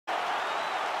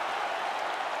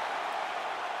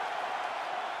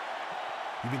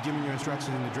You've been given your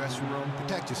instructions in the dressing room.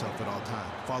 Protect yourself at all times.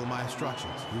 Follow my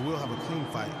instructions. We will have a clean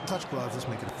fight. Touch gloves, let's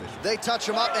make it official. They touch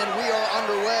him up, and we are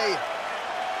underway.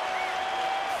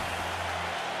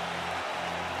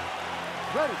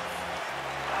 Ready.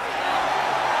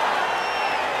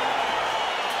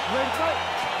 Ready to fight.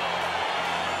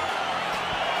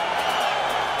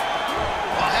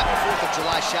 Well, happy 4th of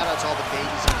July. Shout out to all the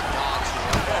babies and the dogs who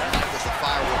were up all night with the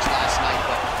fireworks last night.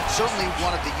 But certainly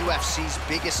one of the UFC's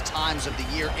biggest times of the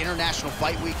year. International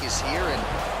Fight Week is here, and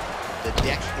the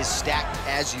deck is stacked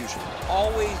as usual.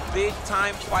 Always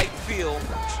big-time fight feel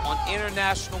on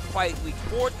International Fight Week.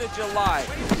 4th of July,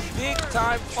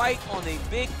 big-time fight on a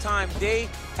big-time day.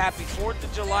 Happy 4th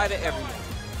of July to everyone.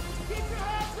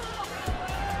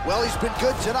 Well, he's been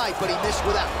good tonight, but he missed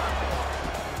with that one.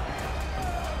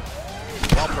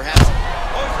 Well, perhaps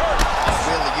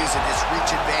really using his reach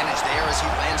advantage there as he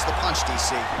lands the punch,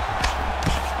 DC.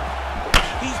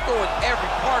 He's throwing every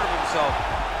part of himself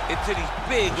into these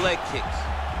big leg kicks.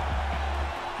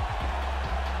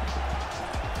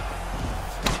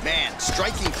 Man,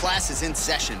 striking class is in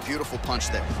session. Beautiful punch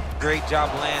there. Great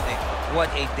job landing. What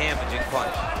a damaging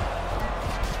punch.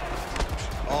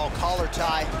 Oh, collar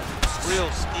tie. Real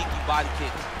sneaky body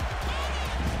kick.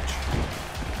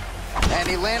 And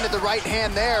he landed the right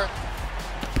hand there.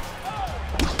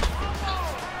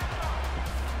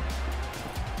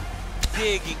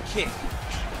 Dig and kick.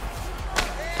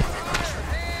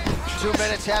 2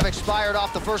 minutes have expired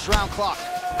off the first round clock.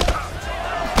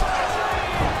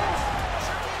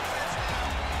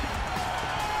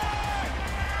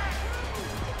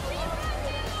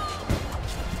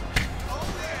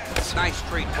 Nice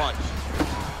straight punch.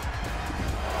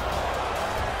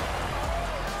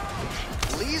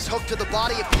 Lee's hook to the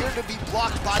body appeared to be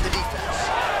blocked by the defense.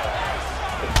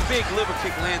 Big liver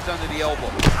kick lands under the elbow.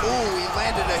 Ooh, he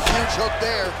landed a huge hook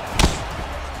there.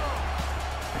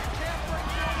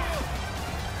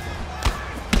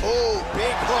 Oh,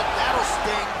 big hook, that'll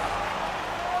sting.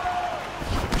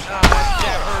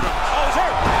 That hurt him. Oh, he's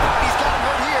hurt. He's got him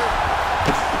hurt here.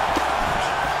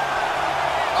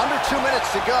 Under 2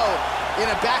 minutes to go in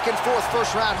a back and forth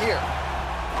first round here.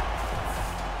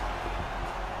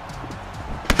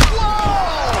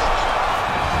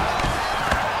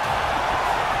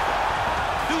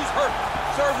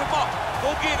 Serve him up.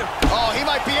 Go get him. Oh, he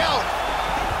might be out.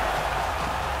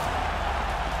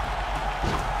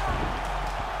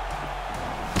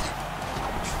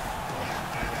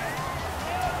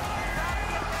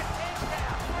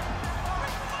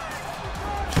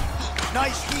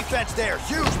 Nice defense there.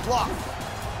 Huge block.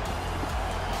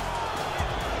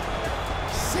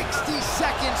 60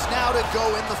 seconds now to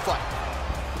go in the fight.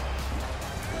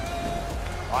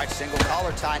 All right, single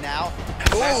collar tie now.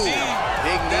 Ooh, big knee.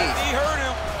 That knee hurt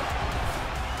him.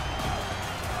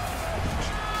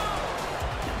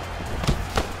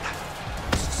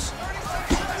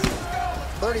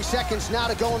 .30 seconds now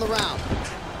to go in the round.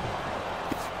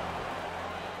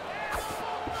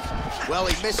 Well,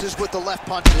 he misses with the left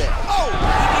punch there. Oh! He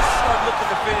needs to start looking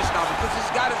to finish now because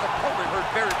he's got his opponent hurt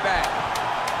very bad.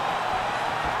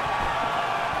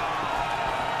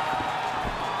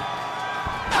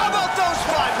 How about those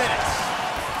 5 minutes?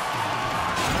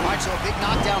 All right, so a big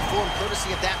knockdown for him,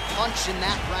 courtesy of that punch in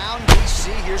that round.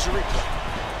 DC, here's a replay.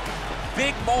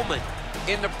 Big moment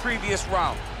in the previous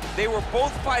round. They were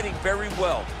both fighting very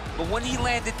well, but when he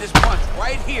landed this punch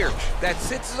right here that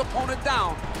sits his opponent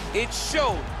down, it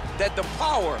showed that the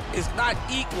power is not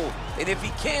equal, and if he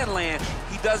can land,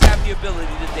 he does have the ability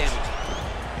to damage it.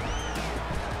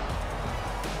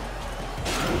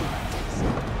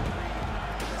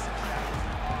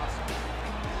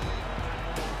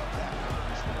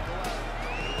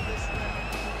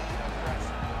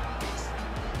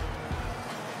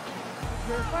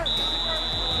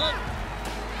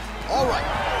 All right,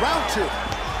 round 2.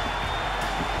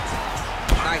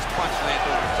 Nice punch land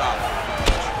over the top.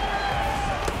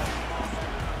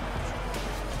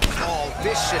 Oh,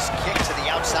 vicious kick to the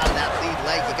outside of that lead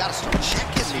leg. You gotta start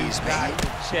checking these, man.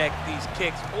 Check these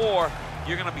kicks, or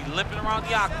you're gonna be limping around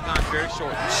the octagon very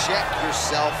shortly. Check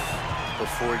yourself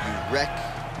before you wreck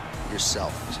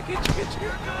yourself.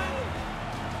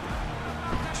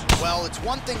 Well, it's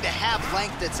one thing to have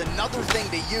length, it's another thing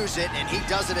to use it, and he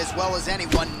does it as well as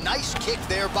anyone. Nice kick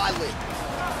there by Lee.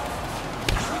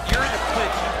 When you're in the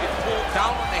clinch, you can pull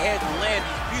down on the head and land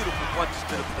these beautiful punches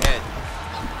to the head.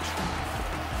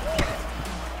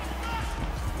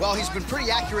 Well, he's been pretty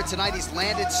accurate tonight. He's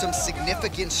landed some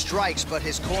significant strikes, but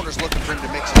his corner's looking for him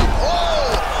to mix it up.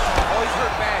 Oh! Oh, he's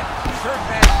hurt bad. He's hurt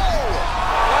bad. Oh!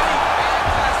 What a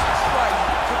fantastic strike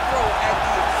to throw at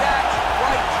the exact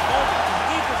right moment.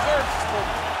 He deserves this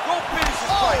moment. Go finish his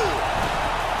fight.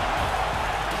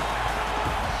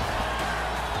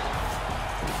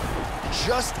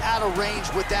 out of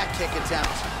range with that kick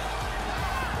attempt.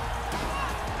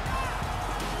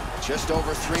 Just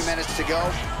over 3 minutes to go.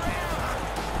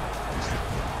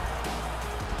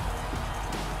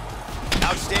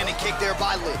 Outstanding kick there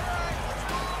by Lee.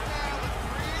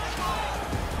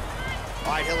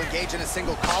 All right, he'll engage in a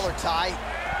single collar tie.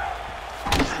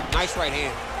 Nice right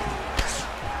hand.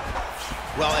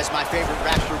 Well, as my favorite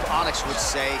rap group Onyx would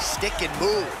say, stick and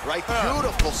move, right?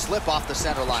 Beautiful slip off the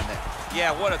center line there.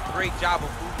 Yeah, what a great job of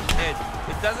moving his head.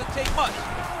 It doesn't take much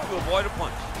to avoid a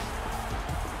punch.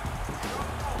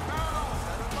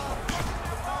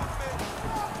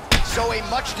 So a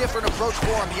much different approach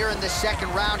for him here in this second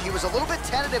round. He was a little bit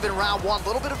tentative in round one, a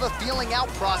little bit of a feeling out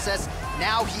process.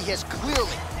 Now he has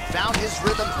clearly found his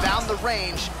rhythm, found the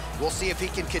range. We'll see if he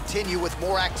can continue with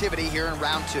more activity here in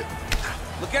round two.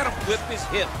 Look at him whip his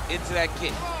hip into that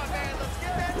kick.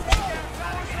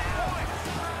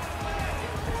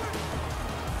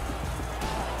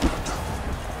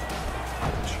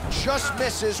 Just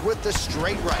misses with the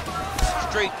straight right.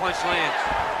 Straight punch lands.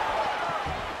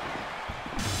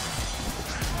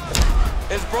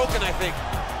 It's broken, I think.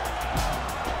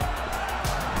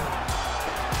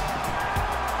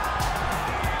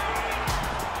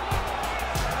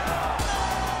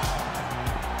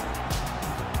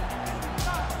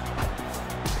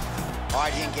 All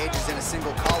right, he engages in a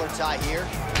single collar tie here.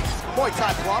 Muay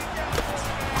Thai plump.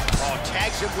 Oh,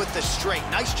 tags him with the straight.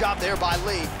 Nice job there by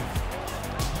Lee.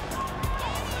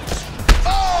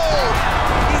 Oh!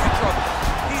 He's in trouble.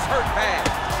 He's hurt bad.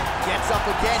 Gets up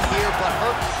again here, but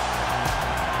hurt.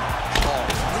 Oh,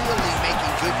 really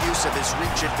making good use of his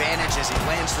reach advantage as he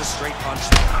lands the straight punch.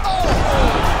 Oh!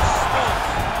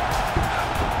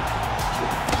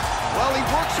 Well, he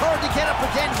works hard to get up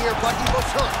again here, but he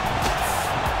looks hurt.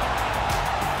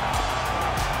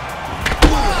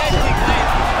 Head kick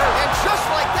lands. He's hurt. And just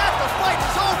like that, the fight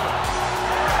is over.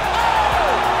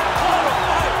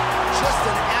 Just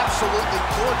an absolutely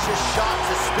gorgeous shot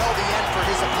to spell the end for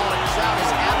his opponent. Crowd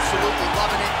is absolutely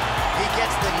loving it. He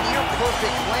gets the near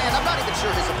perfect land. I'm not even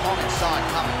sure his opponent saw it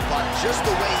coming, but just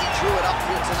the way he drew it up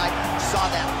here tonight, saw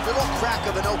that little crack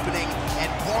of an opening and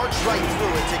barged right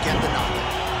through it to get the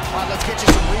knockout. All right, let's get you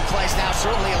some replays now.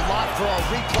 Certainly a lot for our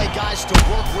replay guys to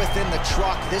work with in the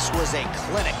truck. This was a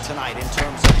clinic tonight in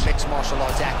terms of mixed martial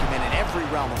arts acumen in every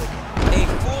realm of the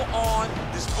game. A full-on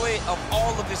display of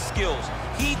all of his skills.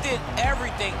 He did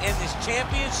everything in this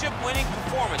championship-winning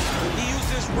performance. He used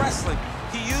his wrestling.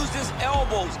 He used his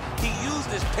elbows. He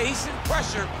used his pace and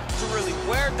pressure to really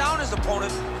wear down his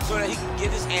opponent so that he can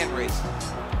get his hand raised.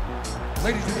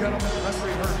 Ladies and gentlemen,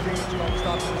 referee Herb Dean is going to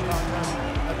stop this contest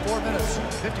at 4 minutes,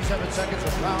 57 seconds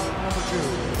of round number 2.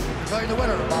 Declaring the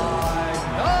winner by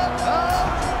knockout,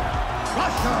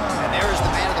 Russia. And there is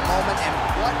the man of the moment, and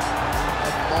what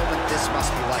a moment this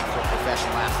must be like for a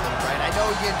professional athlete, right? I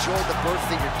know you enjoyed the birth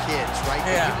of your kids, right?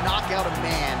 Yeah. But you knock out a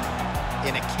man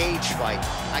in a cage fight,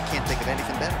 I can't think of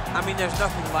anything better. I mean, there's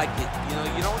nothing like it. You know,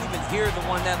 you don't even hear the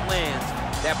one that lands,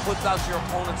 that puts out your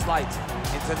opponent's lights.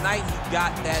 And tonight, he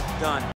got that done.